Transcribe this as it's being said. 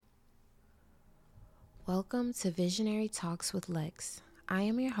Welcome to Visionary Talks with Lex. I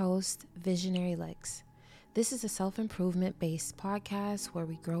am your host, Visionary Lex. This is a self-improvement based podcast where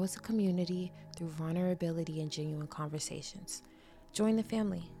we grow as a community through vulnerability and genuine conversations. Join the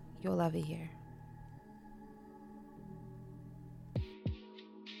family. You'll love it here.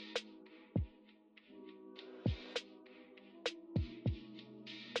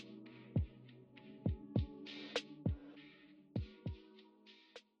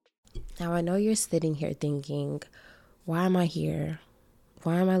 Now, I know you're sitting here thinking, why am I here?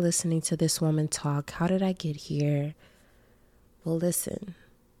 Why am I listening to this woman talk? How did I get here? Well, listen,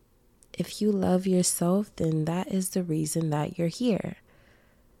 if you love yourself, then that is the reason that you're here.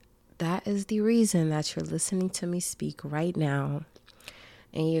 That is the reason that you're listening to me speak right now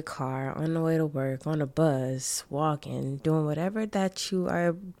in your car, on the way to work, on a bus, walking, doing whatever that you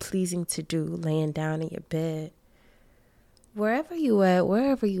are pleasing to do, laying down in your bed. Wherever you at,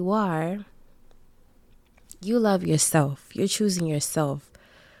 wherever you are, you love yourself. You're choosing yourself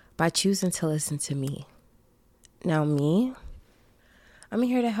by choosing to listen to me. Now me, I'm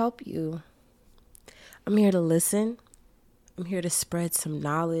here to help you. I'm here to listen. I'm here to spread some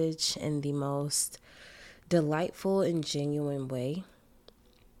knowledge in the most delightful and genuine way.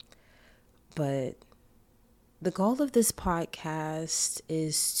 But the goal of this podcast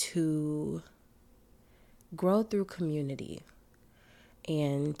is to grow through community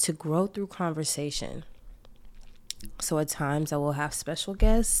and to grow through conversation. So at times I will have special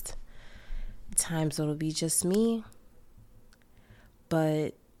guests. At times it'll be just me.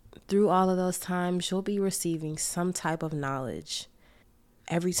 But through all of those times, you'll be receiving some type of knowledge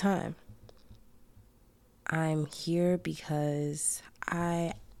every time. I'm here because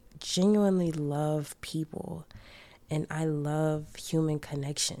I genuinely love people and I love human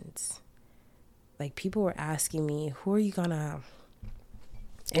connections. Like, people were asking me, who are you gonna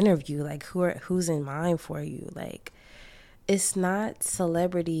interview? Like, who's in mind for you? Like, it's not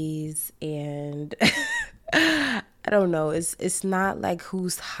celebrities and I don't know. It's not like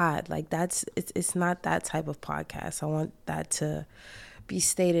who's hot. Like, it's not that type of podcast. I want that to be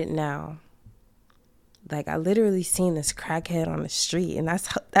stated now. Like, I literally seen this crackhead on the street, and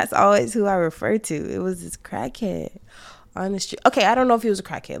that's always who I refer to. It was this crackhead on the street. Okay, I don't know if he was a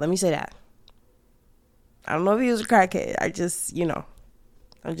crackhead. Let me say that. I don't know if he was a crackhead.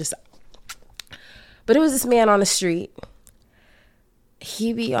 But it was this man on the street.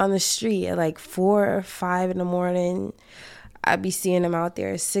 He be on the street at like 4 or 5 in the morning. I'd be seeing him out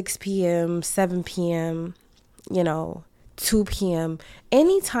there at 6 p.m., 7 p.m., 2 p.m.,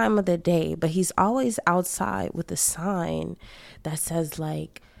 any time of the day. But he's always outside with a sign that says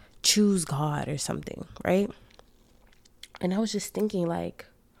like, choose God or something, right? And I was just thinking, like,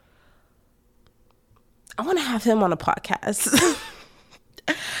 I want to have him on a podcast.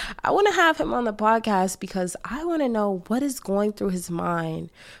 I want to have him on the podcast because I want to know what is going through his mind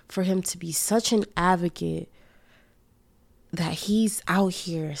for him to be such an advocate that he's out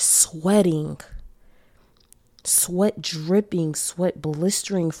here sweating, sweat dripping, sweat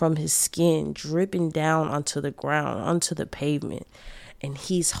blistering from his skin, dripping down onto the ground, onto the pavement. And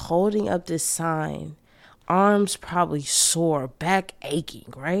he's holding up this sign, arms probably sore, back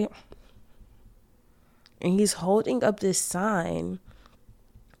aching, right? And he's holding up this sign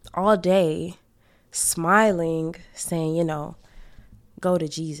all day, smiling, saying, go to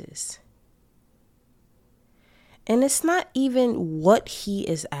Jesus. And it's not even what he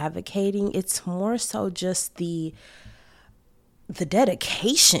is advocating. It's more so just the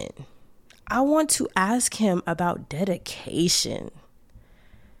dedication. I want to ask him about dedication.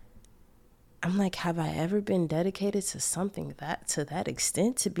 I'm like, have I ever been dedicated to something to that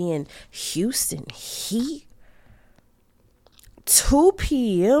extent, to be in Houston heat? 2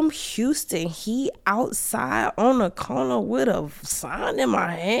 p.m. Houston heat, outside on the corner with a sign in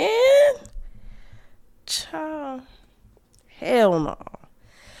my hand? Child, hell no.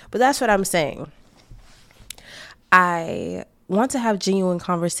 But that's what I'm saying. I want to have genuine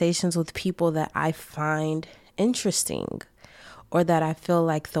conversations with people that I find interesting, or that I feel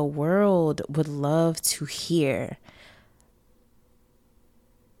like the world would love to hear.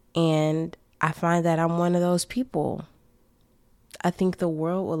 And I find that I'm one of those people. I think the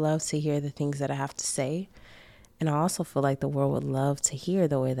world would love to hear the things that I have to say. And I also feel like the world would love to hear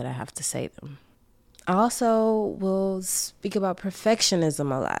the way that I have to say them. I also will speak about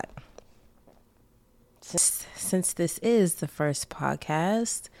perfectionism a lot. Since this is the first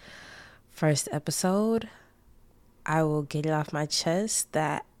podcast, first episode, I will get it off my chest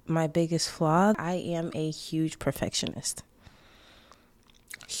that my biggest flaw, I am a huge perfectionist.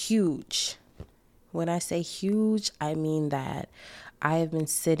 Huge. When I say huge, I mean that I have been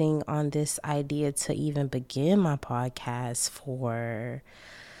sitting on this idea to even begin my podcast for,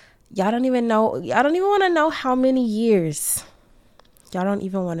 y'all don't even want to know how many years. Y'all don't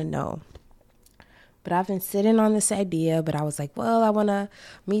even want to know. But I've been sitting on this idea, but I was like, well, I want to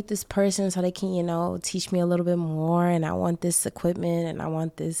meet this person so they can, teach me a little bit more. And I want this equipment and I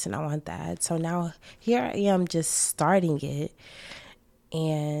want this and I want that. So now here I am just starting it.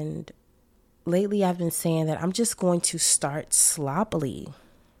 And lately I've been saying that I'm just going to start sloppily.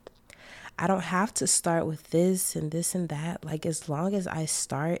 I don't have to start with this and this and that. Like, as long as I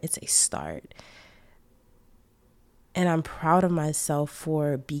start, it's a start. And I'm proud of myself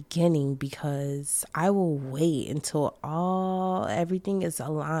for beginning, because I will wait until everything is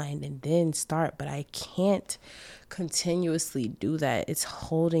aligned and then start. But I can't continuously do that. It's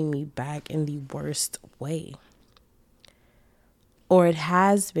holding me back in the worst way. Or it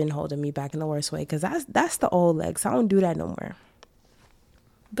has been holding me back in the worst way, because that's the old Lex. I don't do that no more.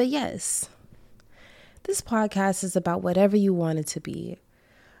 But yes, this podcast is about whatever you want it to be.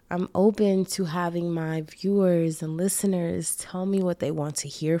 I'm open to having my viewers and listeners tell me what they want to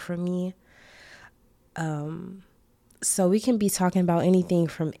hear from me. So we can be talking about anything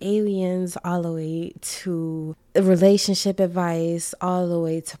from aliens all the way to relationship advice, all the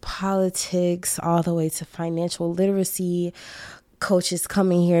way to politics, all the way to financial literacy, coaches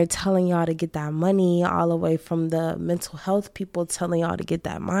coming here telling y'all to get that money, all the way from the mental health people telling y'all to get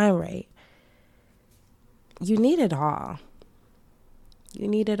that mind right. You need it all. You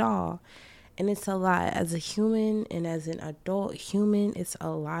need it all. And it's a lot. As a human and as an adult human, it's a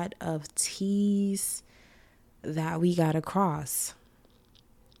lot of T's that we got to cross.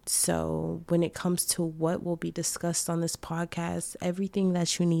 So when it comes to what will be discussed on this podcast, everything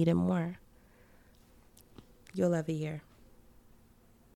that you need and more, you'll ever hear.